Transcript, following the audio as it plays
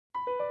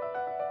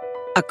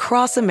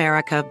Across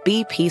America,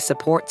 BP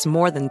supports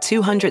more than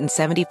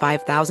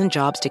 275,000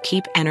 jobs to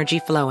keep energy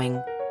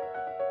flowing.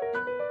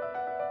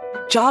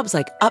 Jobs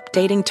like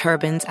updating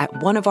turbines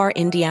at one of our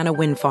Indiana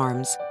wind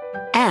farms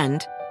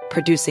and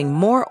producing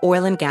more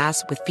oil and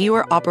gas with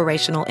fewer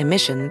operational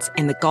emissions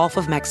in the Gulf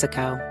of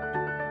Mexico.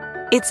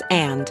 It's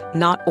and,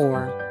 not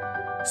or.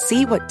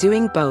 See what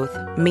doing both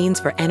means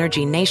for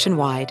energy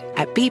nationwide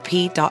at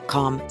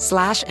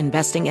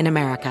bp.com/investing in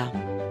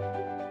America.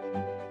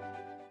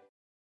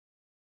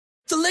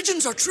 The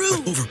legends are true.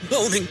 But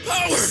overwhelming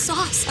power! The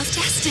sauce of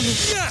destiny.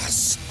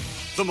 Yes!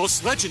 The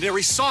most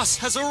legendary sauce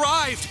has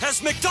arrived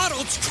as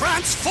McDonald's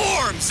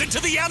transforms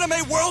into the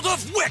anime world of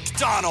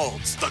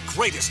WickDonald's. The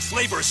greatest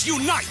flavors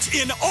unite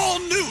in all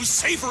new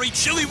savory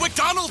chili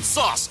McDonald's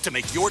sauce to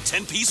make your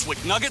 10-piece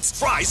Wick Nuggets,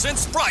 fries, and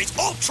Sprite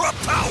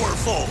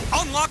ultra-powerful.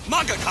 Unlock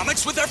manga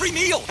comics with every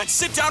meal and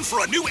sit down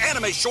for a new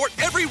anime short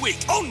every week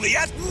only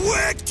at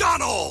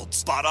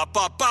WickDonald's.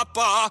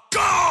 Ba-da-ba-ba-ba,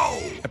 go!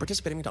 At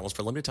participating McDonald's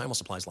for a limited time while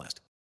supplies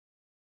last.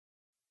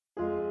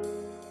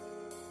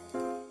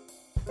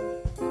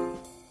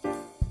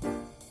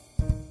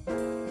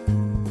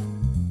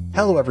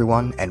 Hello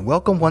everyone, and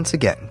welcome once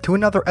again to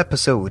another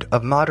episode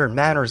of Modern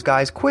Manners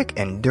Guy's quick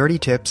and dirty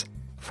tips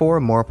for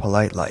a more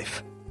polite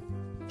life.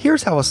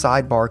 Here's how a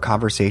sidebar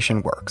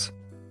conversation works.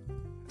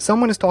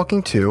 Someone is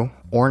talking to,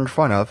 or in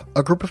front of,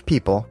 a group of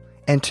people,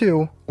 and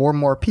two or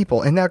more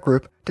people in that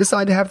group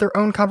decide to have their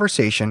own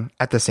conversation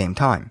at the same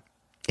time.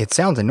 It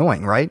sounds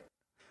annoying, right?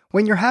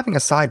 When you're having a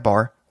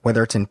sidebar,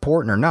 whether it's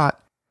important or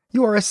not,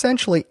 you are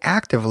essentially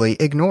actively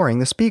ignoring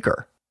the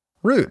speaker.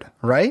 Rude,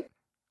 right?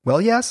 Well,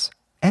 yes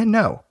and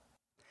no.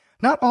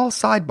 Not all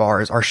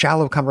sidebars are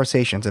shallow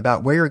conversations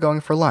about where you're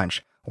going for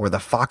lunch or the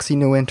foxy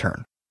new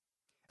intern.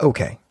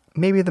 Okay,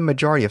 maybe the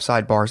majority of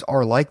sidebars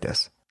are like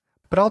this,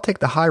 but I'll take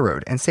the high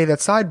road and say that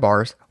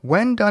sidebars,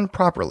 when done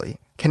properly,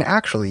 can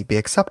actually be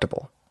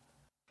acceptable.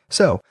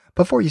 So,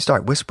 before you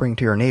start whispering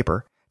to your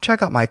neighbor,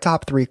 check out my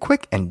top 3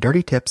 quick and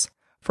dirty tips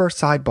for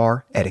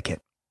sidebar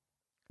etiquette.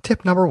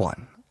 Tip number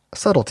 1.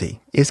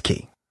 Subtlety is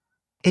key.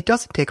 It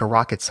doesn't take a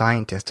rocket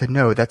scientist to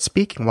know that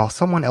speaking while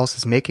someone else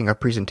is making a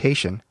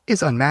presentation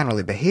is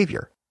unmannerly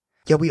behavior,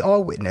 yet we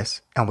all witness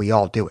and we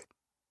all do it.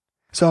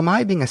 So am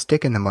I being a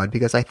stick in the mud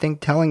because I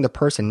think telling the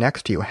person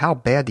next to you how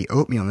bad the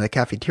oatmeal in the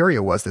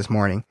cafeteria was this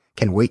morning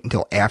can wait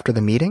until after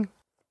the meeting?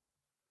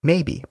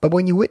 Maybe, but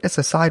when you witness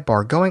a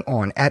sidebar going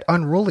on at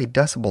unruly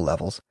decibel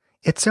levels,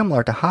 it's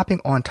similar to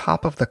hopping on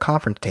top of the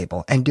conference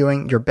table and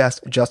doing your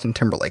best Justin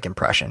Timberlake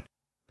impression.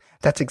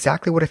 That's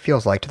exactly what it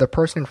feels like to the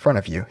person in front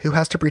of you who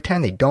has to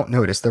pretend they don't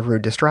notice the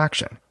rude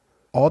distraction,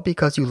 all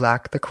because you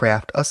lack the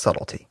craft of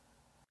subtlety.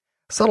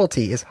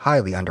 Subtlety is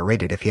highly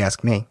underrated if you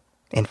ask me.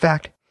 In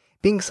fact,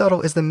 being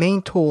subtle is the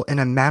main tool in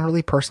a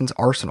mannerly person's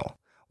arsenal,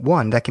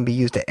 one that can be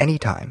used at any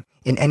time,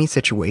 in any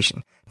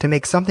situation, to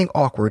make something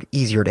awkward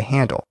easier to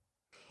handle.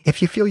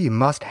 If you feel you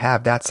must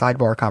have that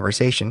sidebar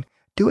conversation,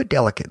 do it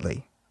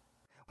delicately.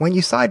 When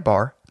you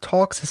sidebar,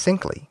 talk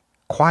succinctly,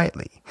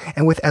 quietly,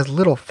 and with as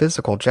little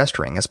physical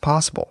gesturing as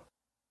possible.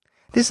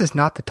 This is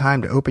not the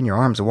time to open your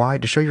arms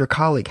wide to show your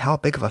colleague how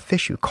big of a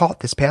fish you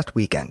caught this past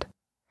weekend.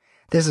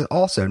 This is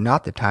also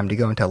not the time to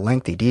go into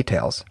lengthy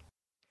details.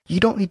 You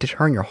don't need to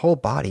turn your whole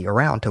body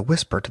around to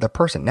whisper to the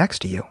person next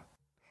to you.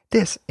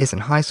 This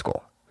isn't high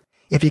school.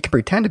 If you can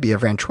pretend to be a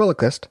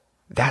ventriloquist,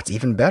 that's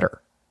even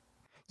better.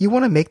 You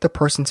want to make the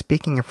person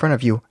speaking in front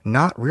of you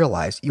not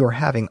realize you are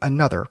having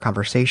another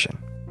conversation.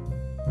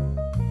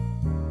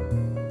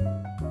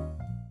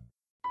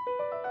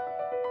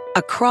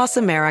 Across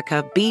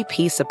America,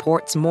 BP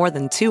supports more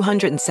than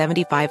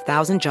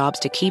 275,000 jobs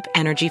to keep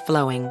energy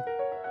flowing.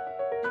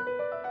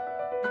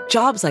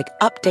 Jobs like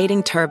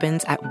updating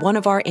turbines at one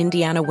of our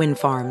Indiana wind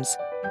farms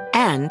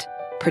and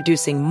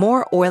producing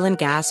more oil and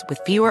gas with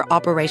fewer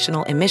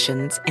operational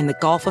emissions in the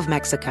Gulf of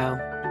Mexico.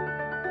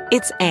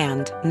 It's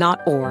and,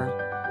 not or.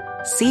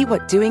 See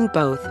what doing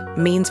both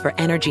means for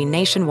energy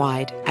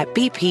nationwide at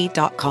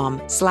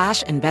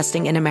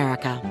bp.com/investing in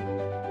America.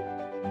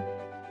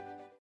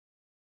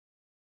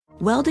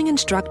 Welding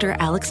instructor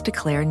Alex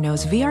DeClaire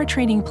knows VR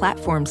training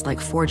platforms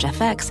like Forge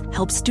FX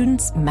help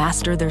students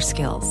master their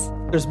skills.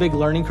 There's a big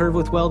learning curve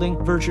with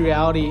welding. Virtual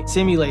reality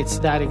simulates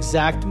that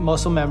exact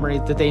muscle memory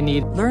that they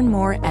need. Learn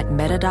more at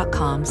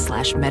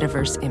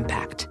meta.com/metaverse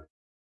impact.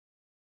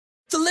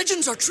 The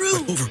legends are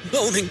true. But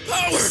overwhelming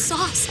power! The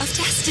sauce of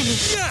destiny.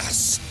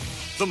 Yes!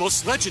 The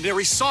most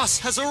legendary sauce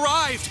has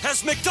arrived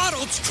as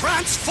McDonald's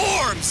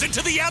transforms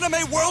into the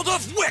anime world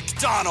of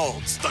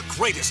WickDonald's. The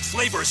greatest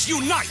flavors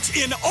unite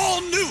in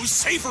all new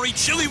savory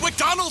chili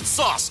McDonald's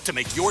sauce to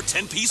make your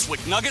 10-piece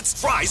Wick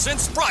Nuggets, fries, and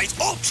Sprite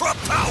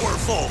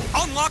ultra-powerful.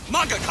 Unlock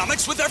manga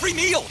comics with every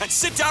meal and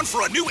sit down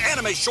for a new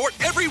anime short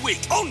every week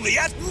only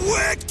at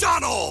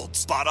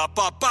WickDonald's.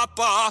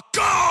 Ba-da-ba-ba-ba,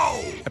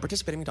 go! At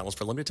participating McDonald's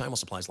for a limited time while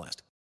supplies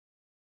last.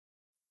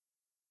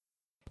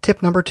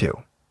 Tip number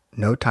 2.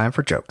 No time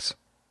for jokes.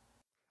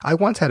 I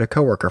once had a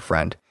coworker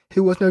friend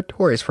who was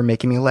notorious for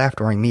making me laugh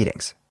during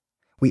meetings.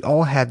 We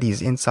all had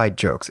these inside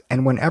jokes,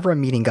 and whenever a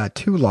meeting got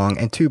too long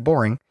and too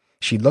boring,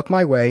 She'd look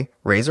my way,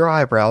 raise her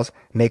eyebrows,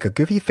 make a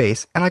goofy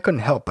face, and I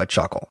couldn't help but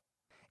chuckle.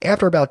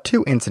 After about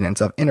 2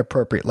 incidents of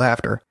inappropriate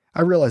laughter,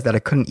 I realized that I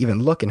couldn't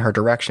even look in her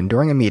direction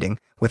during a meeting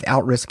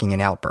without risking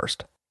an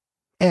outburst.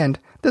 And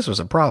this was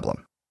a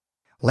problem.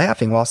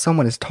 Laughing while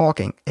someone is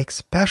talking,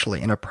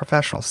 especially in a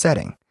professional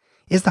setting,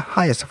 is the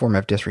highest form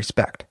of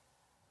disrespect.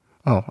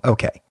 Oh,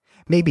 okay.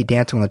 Maybe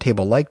dancing on the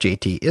table like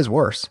JT is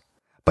worse,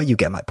 but you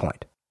get my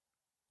point.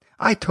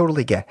 I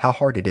totally get how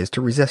hard it is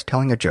to resist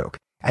telling a joke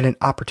at an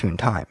opportune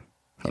time.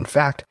 In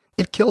fact,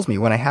 it kills me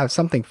when I have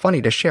something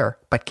funny to share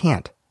but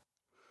can't.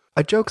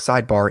 A joke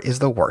sidebar is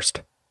the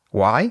worst.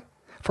 Why?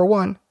 For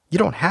one, you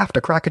don't have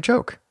to crack a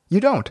joke. You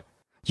don't.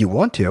 You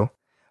want to,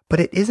 but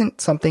it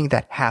isn't something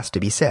that has to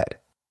be said.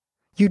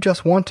 You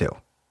just want to.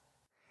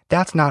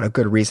 That's not a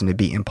good reason to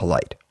be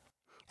impolite.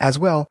 As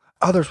well,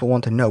 others will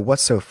want to know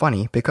what's so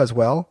funny because,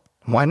 well,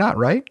 why not,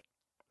 right?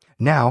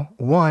 Now,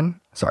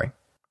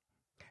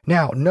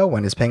 no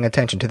one is paying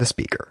attention to the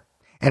speaker.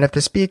 And if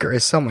the speaker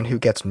is someone who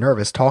gets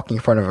nervous talking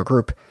in front of a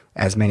group,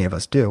 as many of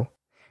us do,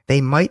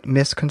 they might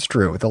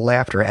misconstrue the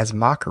laughter as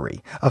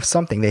mockery of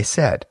something they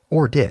said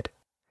or did.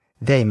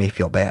 They may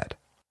feel bad.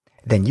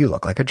 Then you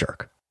look like a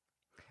jerk.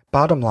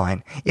 Bottom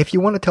line, if you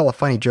want to tell a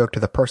funny joke to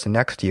the person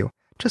next to you,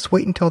 just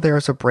wait until there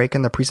is a break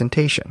in the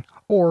presentation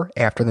or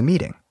after the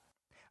meeting.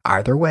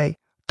 Either way,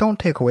 don't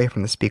take away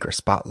from the speaker's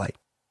spotlight.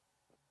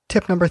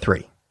 Tip number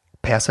 3,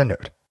 pass a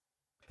note.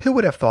 Who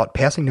would have thought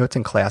passing notes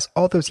in class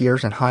all those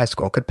years in high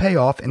school could pay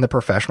off in the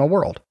professional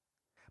world?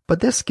 But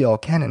this skill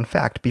can in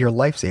fact be your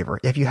lifesaver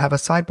if you have a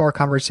sidebar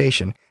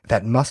conversation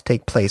that must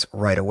take place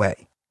right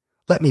away.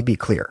 Let me be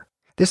clear.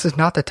 This is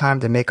not the time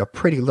to make a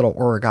pretty little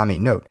origami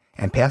note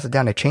and pass it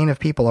down a chain of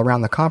people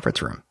around the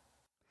conference room.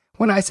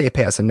 When I say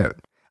pass a note,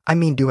 I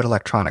mean do it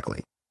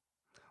electronically.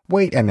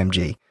 Wait,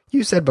 MMG,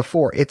 you said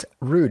before it's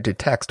rude to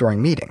text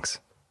during meetings.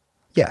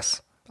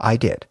 Yes, I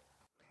did.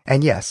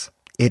 And yes,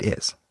 it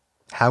is.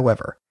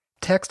 However,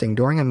 texting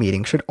during a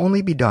meeting should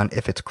only be done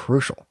if it's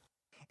crucial.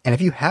 And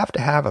if you have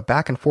to have a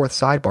back and forth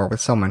sidebar with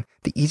someone,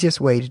 the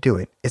easiest way to do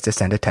it is to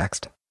send a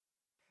text.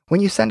 When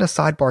you send a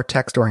sidebar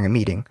text during a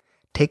meeting,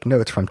 take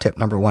notes from tip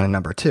number 1 and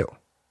number 2.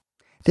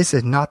 This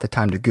is not the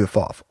time to goof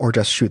off or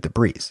just shoot the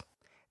breeze.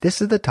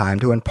 This is the time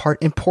to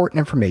impart important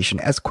information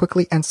as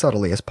quickly and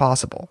subtly as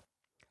possible.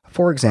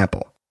 For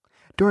example,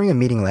 during a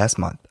meeting last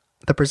month,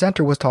 the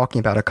presenter was talking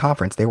about a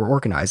conference they were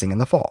organizing in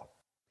the fall.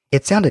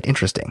 It sounded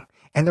interesting,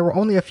 and there were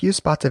only a few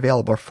spots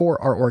available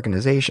for our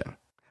organization.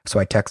 So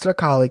I texted a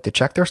colleague to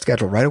check their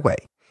schedule right away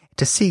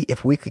to see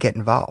if we could get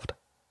involved.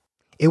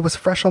 It was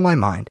fresh on my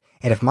mind,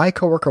 and if my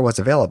coworker was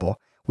available,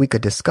 we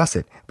could discuss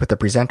it with the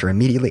presenter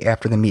immediately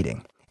after the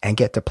meeting and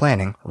get to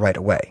planning right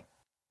away.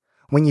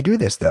 When you do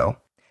this, though,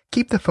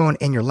 keep the phone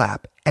in your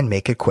lap and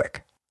make it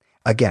quick.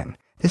 Again,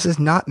 this is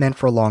not meant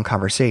for long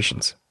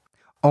conversations,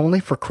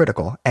 only for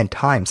critical and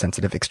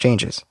time-sensitive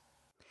exchanges.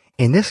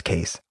 In this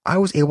case, I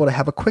was able to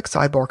have a quick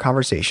sidebar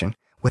conversation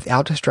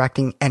without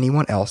distracting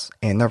anyone else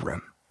in the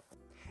room.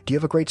 Do you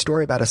have a great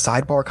story about a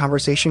sidebar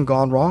conversation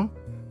gone wrong?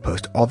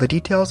 Post all the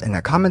details in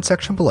the comment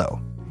section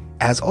below.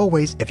 As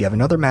always, if you have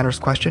another manners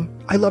question,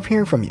 I love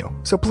hearing from you,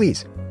 so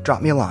please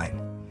drop me a line.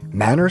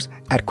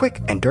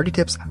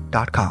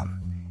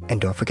 manners@quickanddirtytips.com.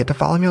 And don't forget to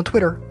follow me on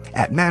Twitter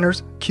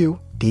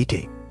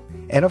 @mannersqdt.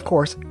 And of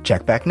course,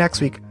 check back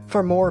next week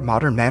for more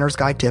Modern Manners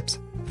Guide tips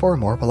for a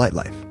more polite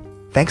life.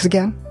 Thanks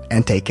again,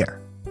 and take care.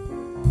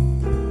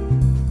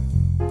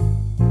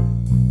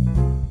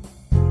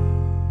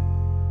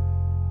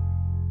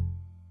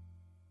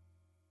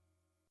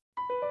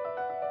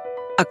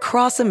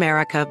 Across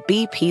America,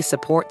 BP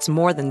supports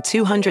more than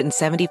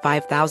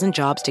 275,000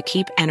 jobs to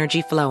keep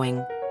energy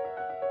flowing.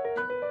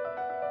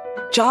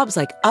 Jobs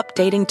like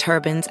updating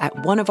turbines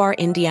at one of our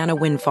Indiana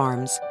wind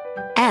farms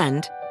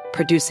and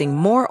producing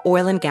more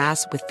oil and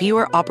gas with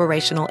fewer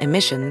operational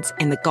emissions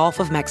in the Gulf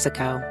of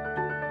Mexico.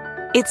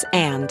 It's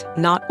and,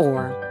 not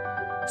or.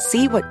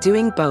 See what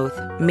doing both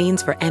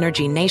means for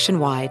energy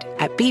nationwide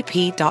at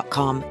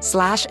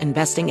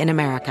bp.com/investing in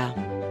America.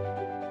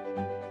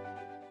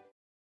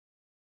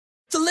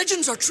 The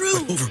legends are true.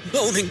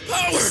 Overwhelming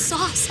power! The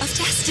sauce of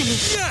destiny.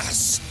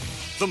 Yes!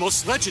 The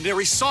most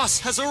legendary sauce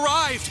has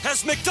arrived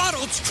as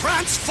McDonald's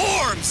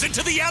transforms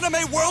into the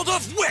anime world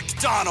of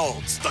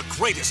WickDonald's. The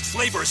greatest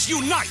flavors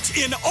unite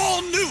in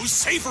all new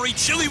savory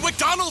chili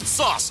McDonald's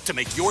sauce to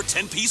make your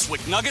 10-piece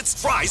Wick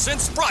Nuggets, fries, and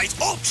Sprite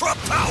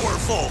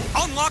ultra-powerful.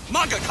 Unlock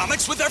manga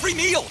comics with every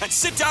meal and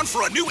sit down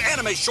for a new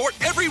anime short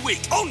every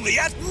week only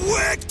at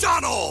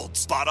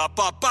WickDonald's.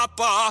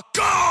 Ba-da-ba-ba-ba,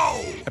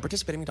 go! At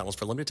participating McDonald's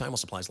for a limited time while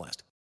supplies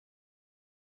last.